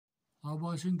Well,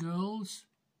 boys and girls,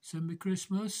 soon be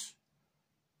Christmas.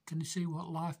 Can you see what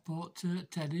Lifeboat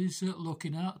Teddy's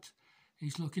looking at?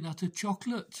 He's looking at a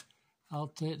chocolate.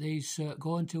 He's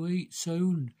going to eat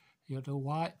soon. He had a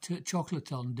white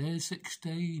chocolate on day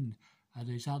 16 and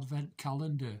his advent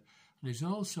calendar. And he's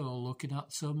also looking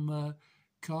at some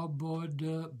cardboard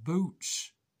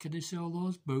boots. Can you see all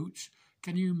those boots?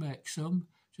 Can you make some?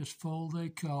 Just fold the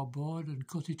cardboard and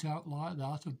cut it out like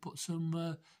that and put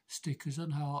some stickers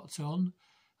and hearts on,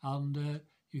 and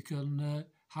you can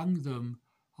hang them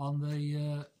on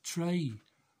the tray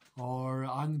or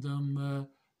hang them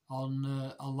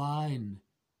on a line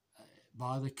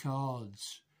by the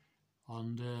cards,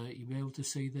 and you'll be able to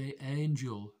see the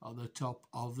angel at the top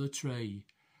of the tray.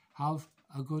 Have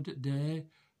a good day,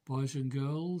 boys and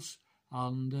girls,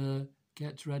 and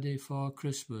get ready for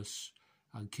Christmas,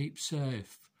 and keep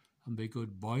safe and be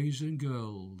good boys and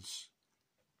girls,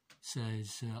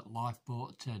 says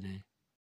Lifeboat Teddy.